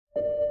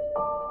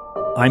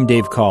I'm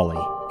Dave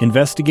Cawley,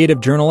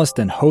 investigative journalist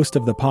and host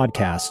of the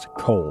podcast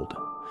Cold.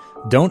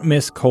 Don't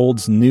miss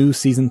Cold's new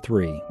Season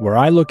 3, where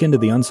I look into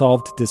the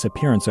unsolved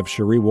disappearance of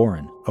Sheree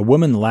Warren, a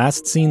woman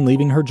last seen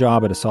leaving her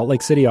job at a Salt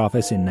Lake City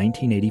office in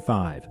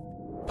 1985.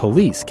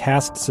 Police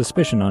cast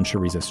suspicion on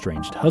Sheree's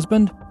estranged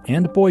husband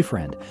and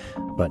boyfriend,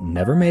 but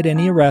never made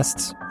any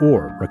arrests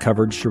or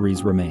recovered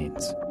Sheree's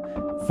remains.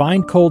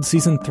 Find Cold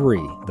Season 3,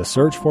 The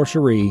Search for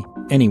Sheree,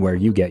 anywhere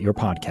you get your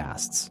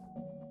podcasts.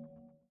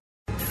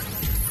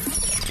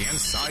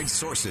 Inside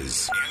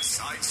Sources.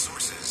 Inside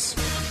Sources.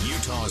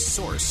 Utah's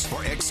source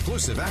for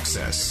exclusive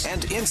access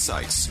and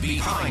insights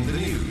behind the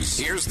news.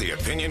 Here's the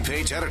opinion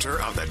page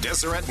editor of the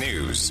Deseret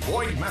News,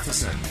 Boyd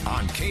Matheson,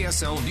 on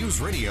KSL News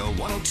Radio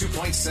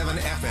 102.7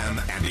 FM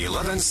and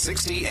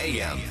 1160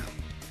 AM.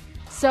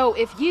 So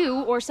if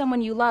you or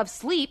someone you love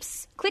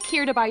sleeps, click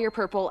here to buy your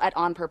purple at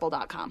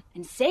onpurple.com.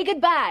 And say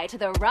goodbye to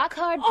the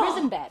rock-hard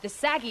prison bed, the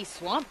saggy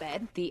swamp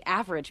bed, the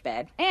average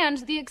bed, and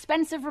the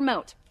expensive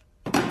remote.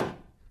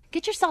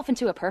 Get yourself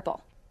into a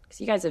purple,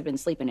 because you guys have been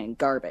sleeping in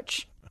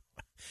garbage.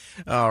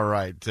 All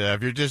right.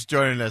 If you're just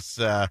joining us,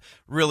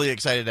 really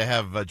excited to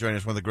have join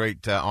us one of the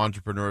great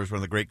entrepreneurs, one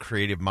of the great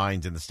creative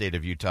minds in the state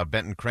of Utah,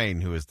 Benton Crane,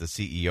 who is the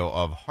CEO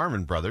of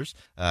Harmon Brothers,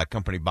 a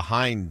company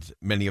behind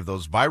many of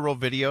those viral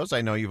videos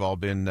I know you've all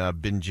been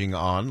binging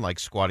on, like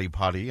Squatty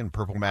Potty and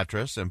Purple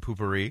Mattress and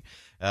Poopery.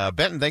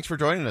 Benton, thanks for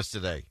joining us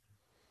today.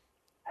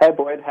 Hey,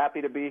 Boyd.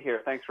 Happy to be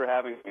here. Thanks for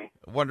having me.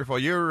 Wonderful.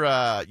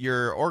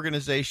 Your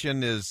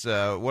organization is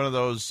one of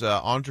those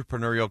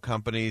entrepreneurial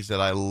companies that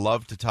I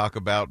love to talk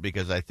about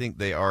because I think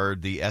they are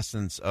the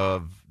essence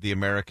of the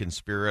American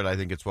spirit. I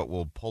think it's what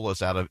will pull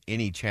us out of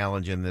any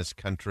challenge in this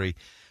country.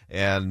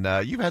 And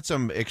you've had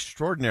some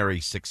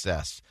extraordinary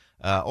success.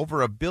 Over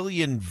 1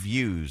 billion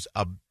views,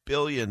 on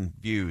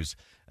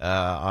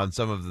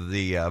some of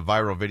the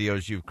viral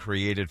videos you've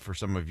created for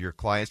some of your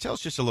clients. Tell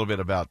us just a little bit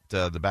about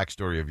the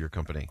backstory of your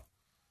company.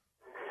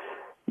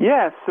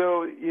 Yeah,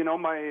 so,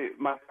 my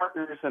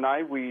partners and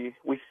I, we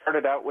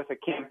started out with a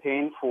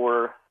campaign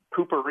for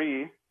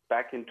Poopery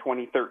back in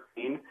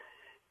 2013,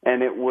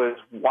 and it was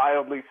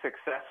wildly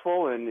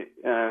successful, and,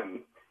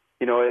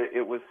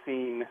 it was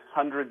seen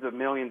hundreds of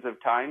millions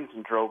of times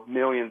and drove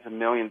millions and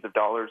millions of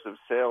dollars of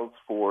sales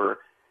for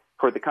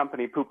the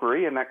company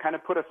Poopery, and that kind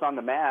of put us on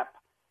the map,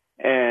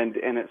 and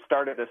it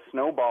started a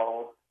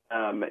snowball,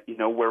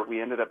 where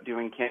we ended up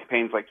doing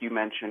campaigns like you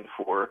mentioned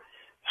for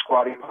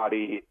Squatty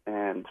Potty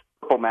and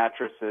Purple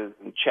Mattresses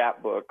and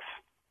Chatbooks,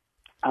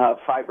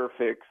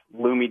 FiberFix,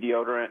 Lumi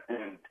deodorant,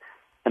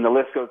 and the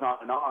list goes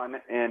on.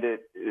 And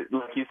it,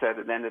 like you said,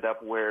 it ended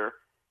up where,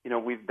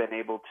 we've been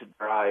able to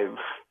drive,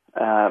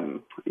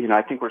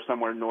 I think we're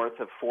somewhere north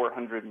of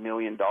 $400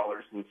 million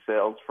in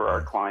sales for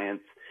our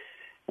clients.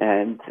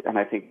 And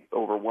I think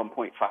over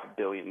 1.5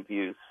 billion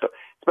views. So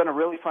it's been a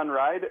really fun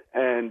ride,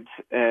 and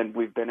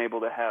we've been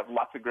able to have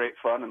lots of great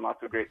fun and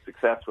lots of great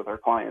success with our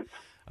clients.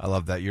 I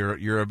love that.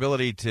 Your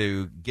ability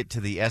to get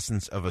to the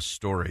essence of a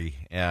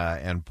story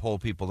and pull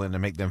people in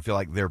and make them feel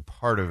like they're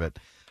part of it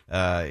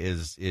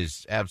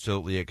is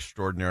absolutely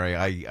extraordinary.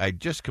 I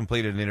just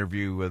completed an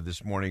interview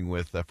this morning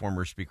with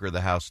former Speaker of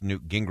the House,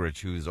 Newt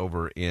Gingrich, who's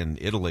over in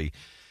Italy.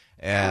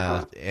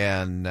 And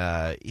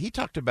he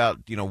talked about,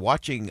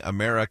 watching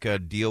America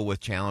deal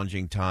with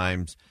challenging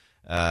times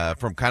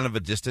from kind of a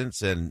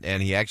distance. And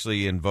he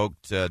actually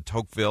invoked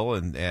Tocqueville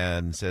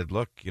and said,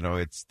 look,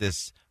 it's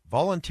this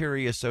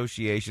voluntary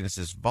association. It's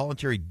this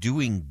voluntary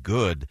doing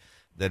good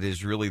that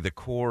is really the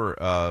core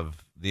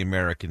of the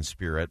American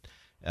spirit.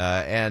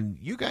 And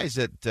you guys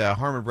at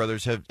Harmon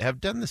Brothers have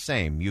done the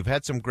same. You've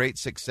had some great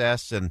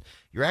success, and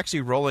you're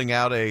actually rolling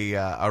out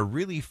a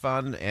really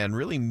fun and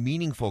really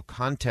meaningful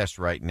contest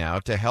right now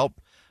to help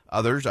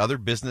other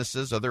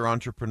businesses, other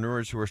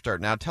entrepreneurs who are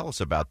starting out. Tell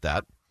us about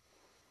that.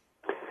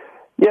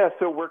 Yeah,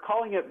 so we're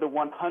calling it the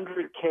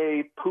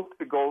 100K Poop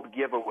to Gold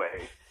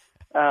giveaway.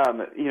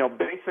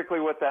 Basically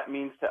what that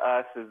means to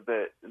us is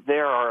that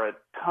there are a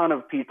ton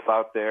of people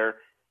out there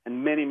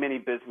and many, many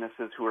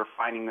businesses who are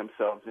finding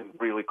themselves in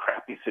really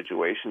crappy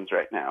situations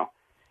right now.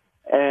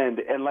 And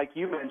like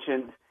you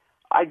mentioned,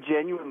 I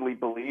genuinely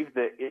believe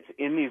that it's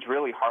in these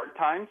really hard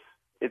times,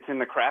 it's in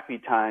the crappy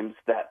times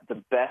that the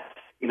best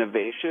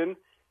innovation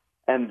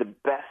and the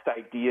best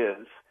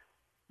ideas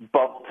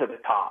bubble to the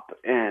top.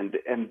 And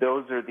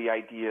those are the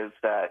ideas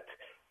that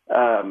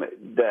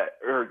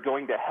are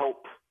going to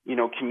help,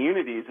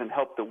 communities and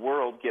help the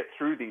world get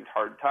through these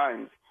hard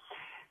times.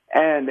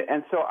 And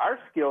so our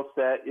skill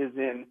set is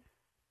in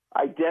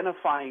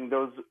identifying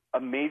those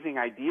amazing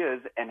ideas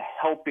and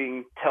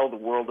helping tell the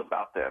world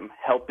about them,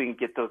 helping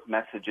get those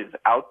messages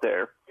out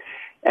there.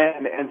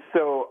 And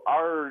so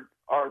our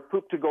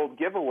Poop to Gold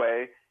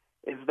giveaway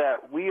is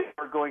that we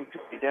are going to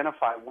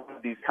identify one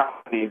of these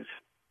companies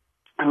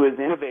who is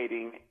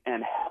innovating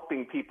and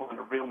helping people in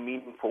a real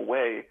meaningful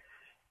way.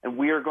 And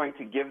we are going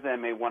to give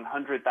them a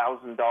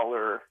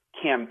 $100,000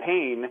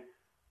 campaign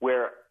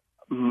where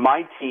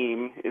my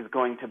team is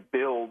going to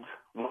build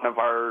one of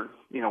our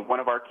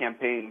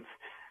campaigns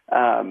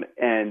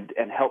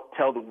and help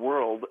tell the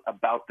world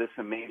about this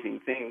amazing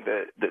thing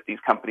that these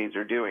companies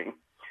are doing.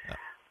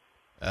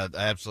 I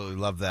absolutely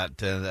love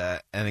that,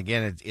 and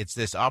again, it's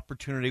this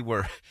opportunity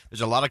where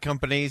there's a lot of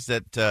companies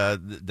that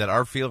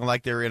are feeling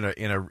like they're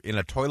in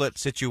a toilet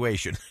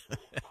situation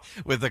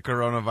with the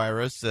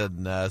coronavirus,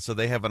 and so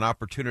they have an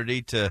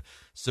opportunity to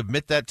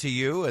submit that to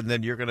you, and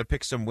then you're going to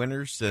pick some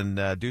winners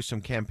and do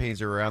some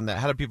campaigns around that.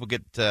 How do people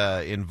get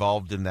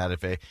involved in that?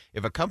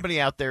 If a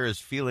company out there is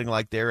feeling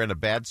like they're in a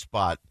bad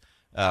spot,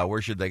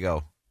 where should they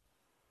go?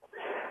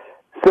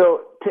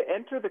 So to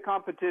enter the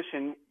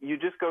competition, you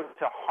just go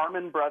to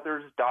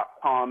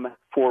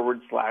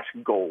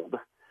harmonbrothers.com/gold.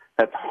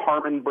 That's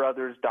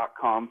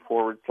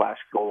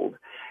harmonbrothers.com/gold.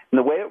 And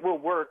the way it will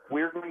work,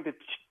 we're going to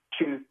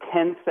choose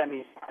 10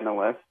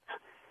 semifinalists.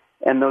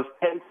 And those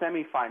 10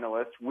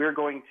 semifinalists, we're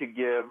going to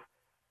give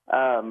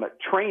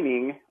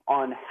training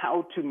on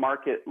how to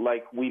market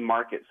like we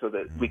market so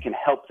that we can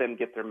help them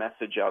get their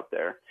message out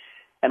there.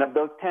 And of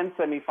those 10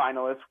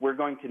 semifinalists, we're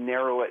going to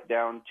narrow it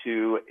down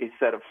to a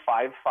set of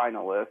 5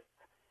 finalists.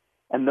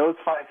 And those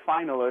 5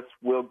 finalists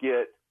will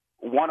get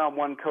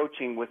one-on-one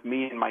coaching with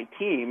me and my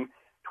team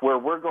to where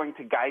we're going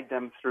to guide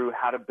them through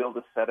how to build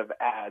a set of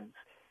ads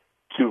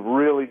to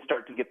really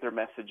start to get their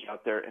message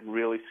out there and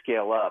really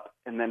scale up.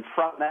 And then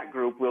from that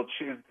group, we'll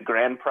choose the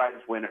grand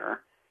prize winner.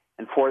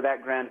 And for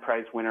that grand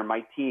prize winner,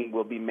 my team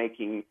will be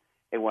making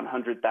a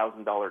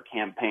 $100,000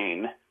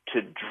 campaign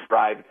to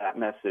drive that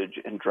message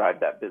and drive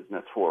that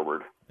business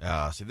forward.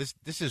 So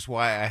this is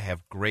why I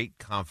have great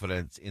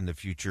confidence in the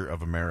future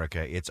of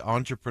America. It's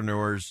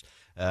entrepreneurs,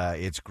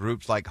 it's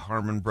groups like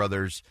Harmon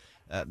Brothers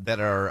that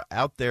are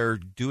out there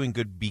doing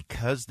good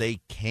because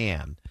they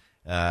can.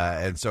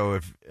 And so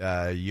if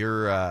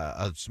you're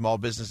a small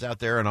business out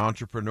there, an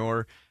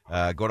entrepreneur,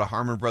 go to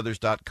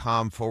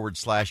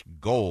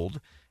harmonbrothers.com/gold.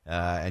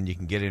 And you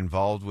can get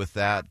involved with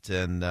that.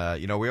 And,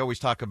 we always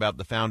talk about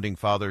the founding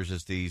fathers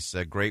as these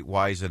great,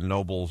 wise, and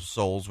noble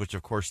souls, which,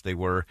 of course, they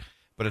were.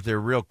 But at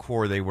their real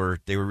core, they were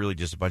really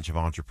just a bunch of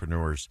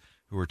entrepreneurs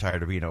who were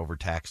tired of being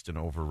overtaxed and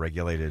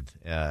overregulated,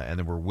 and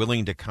they were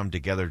willing to come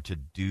together to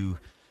do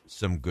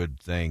some good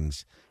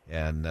things.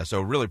 And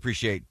so really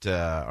appreciate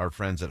our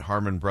friends at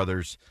Harmon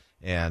Brothers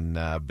and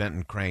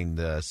Benton Crane,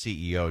 the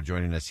CEO,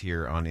 joining us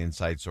here on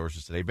Inside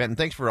Sources today. Benton,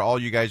 thanks for all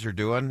you guys are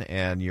doing,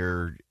 and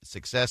your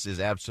success is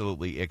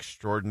absolutely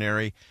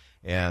extraordinary,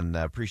 and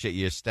appreciate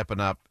you stepping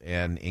up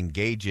and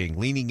engaging,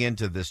 leaning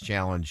into this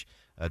challenge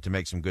to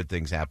make some good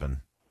things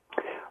happen.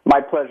 My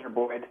pleasure,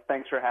 Boyd.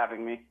 Thanks for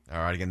having me. All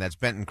right, again, that's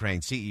Benton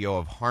Crane, CEO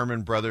of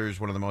Harmon Brothers,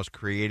 one of the most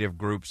creative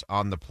groups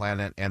on the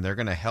planet, and they're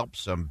going to help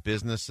some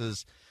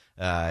businesses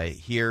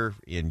here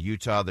in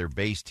Utah. They're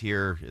based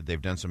here. They've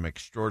done some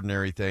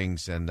extraordinary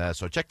things, and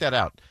so check that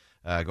out.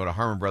 Go to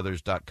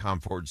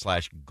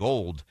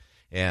harmonbrothers.com/gold,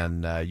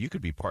 and you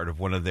could be part of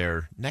one of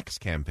their next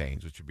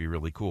campaigns, which would be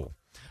really cool.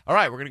 All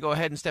right, we're going to go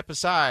ahead and step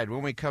aside.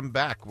 When we come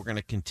back, we're going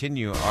to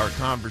continue our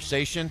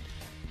conversation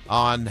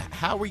on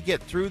how we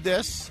get through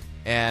this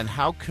and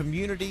how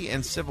community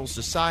and civil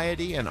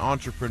society and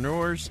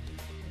entrepreneurs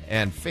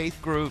and faith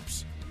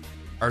groups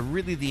are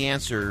really the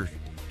answer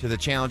to the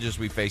challenges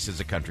we face as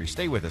a country.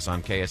 Stay with us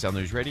on KSL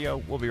News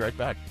Radio. We'll be right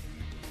back.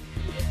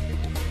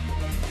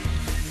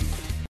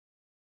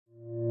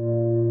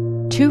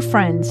 Two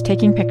friends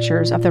taking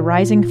pictures of the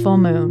rising full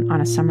moon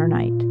on a summer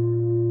night.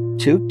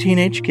 Two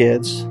teenage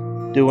kids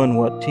doing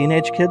what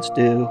teenage kids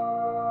do.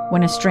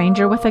 When a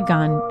stranger with a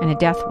gun and a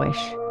death wish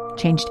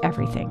changed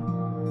everything.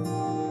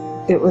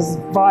 It was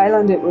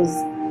violent, it was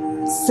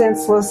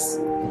senseless,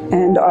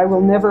 and I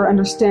will never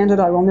understand it,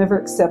 I will never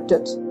accept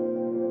it.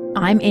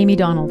 I'm Amy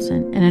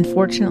Donaldson, and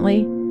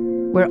unfortunately,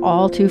 we're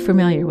all too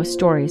familiar with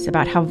stories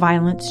about how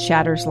violence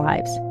shatters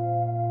lives.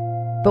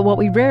 But what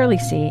we rarely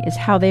see is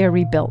how they are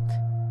rebuilt.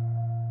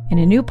 In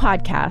a new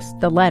podcast,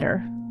 The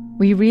Letter,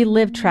 we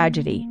relive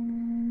tragedy,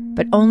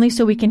 but only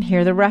so we can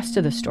hear the rest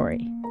of the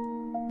story.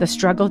 The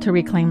struggle to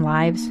reclaim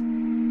lives,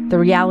 the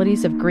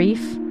realities of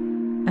grief,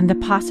 and the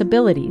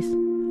possibilities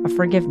of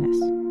forgiveness.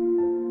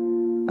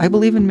 I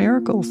believe in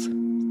miracles.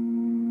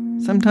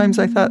 Sometimes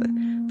I thought,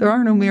 there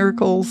are no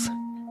miracles.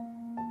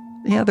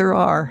 Yeah, there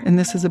are, and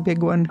this is a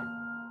big one.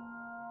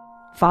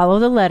 Follow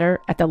The Letter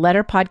at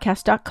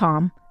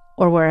theletterpodcast.com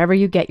or wherever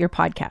you get your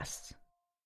podcasts.